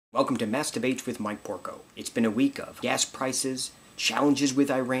Welcome to Mass Debates with Mike Porco. It's been a week of gas prices, challenges with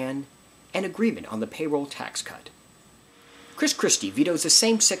Iran, and agreement on the payroll tax cut. Christie vetoes a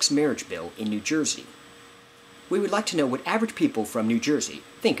same-sex marriage bill in New Jersey. We would like to know what average people from New Jersey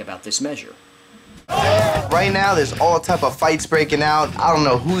think about this measure. Right now, there's all type of fights breaking out. I don't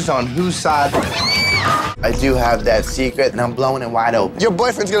know who's on whose side. I do have that secret, and I'm blowing it wide open. Your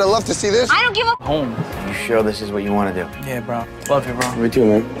boyfriend's gonna love to see this. I don't give a Home. You sure this is what you want to do? Yeah, bro. Love you, bro. Me too,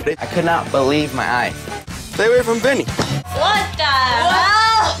 man. I could not believe my eyes. Stay away from Vinny. What the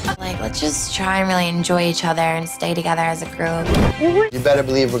hell? Like, let's just try and really enjoy each other and stay together as a group. You better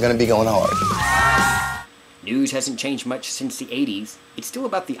believe we're gonna be going hard. News hasn't changed much since the 80s. It's still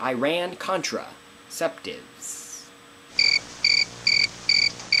about the Iran contraceptives.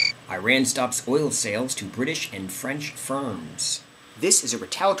 Iran stops oil sales to British and French firms. This is a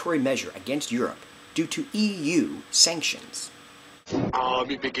retaliatory measure against Europe due to EU sanctions. Oh,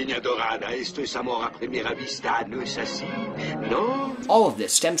 mi pequeña adorada, esto es amor a primera vista, no es así, no? All of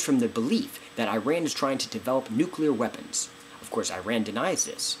this stems from the belief that Iran is trying to develop nuclear weapons. Of course, Iran denies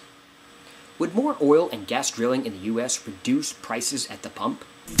this. Would more oil and gas drilling in the U.S. reduce prices at the pump?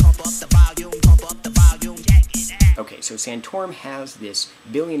 Okay, so Santorum has this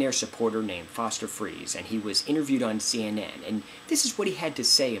billionaire supporter named Foster Friess, and he was interviewed on CNN, and this is what he had to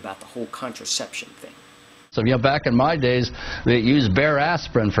say about the whole contraception thing. So, back in my days, they used bare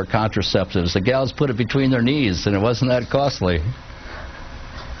aspirin for contraceptives. The gals put it between their knees, and it wasn't that costly.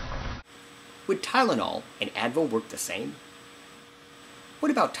 Would Tylenol and Advil work the same?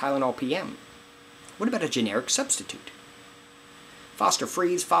 What about Tylenol PM? What about a generic substitute? Foster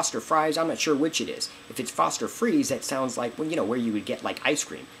Friess, Foster Fries, I'm not sure which it is. If it's Foster Friess, that sounds like, well, where you would get like ice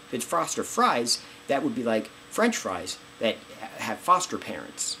cream. If it's Foster Fries, that would be like French fries that have foster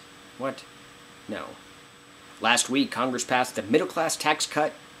parents. What? No. Last week, Congress passed the middle-class tax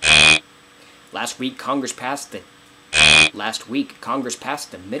cut. Last week, Congress passed the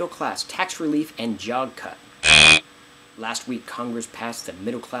middle-class tax relief and job cut. Last week, Congress passed the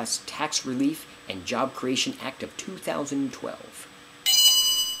Middle-Class Tax Relief and Job Creation Act of 2012.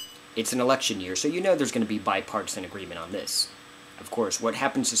 It's an election year, so there's going to be bipartisan agreement on this. Of course, what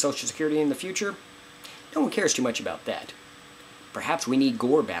happens to Social Security in the future? No one cares too much about that. Perhaps we need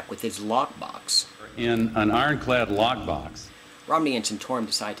Gore back with his lockbox. In an ironclad lockbox. Romney and Santorum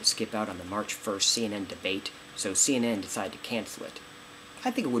decided to skip out on the March 1st CNN debate, so CNN decided to cancel it.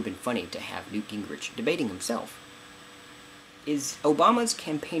 I think it would have been funny to have Newt Gingrich debating himself. Is Obama's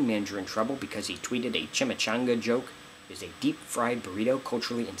campaign manager in trouble because he tweeted a chimichanga joke? Is a deep-fried burrito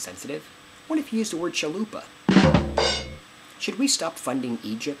culturally insensitive? What if he used the word chalupa? Should we stop funding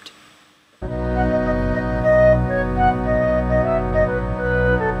Egypt?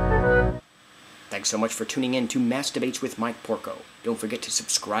 Thanks so much for tuning in to Mass Debates with Mike Porco. Don't forget to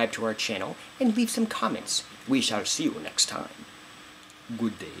subscribe to our channel and leave some comments. We shall see you next time.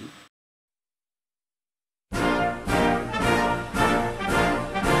 Good day.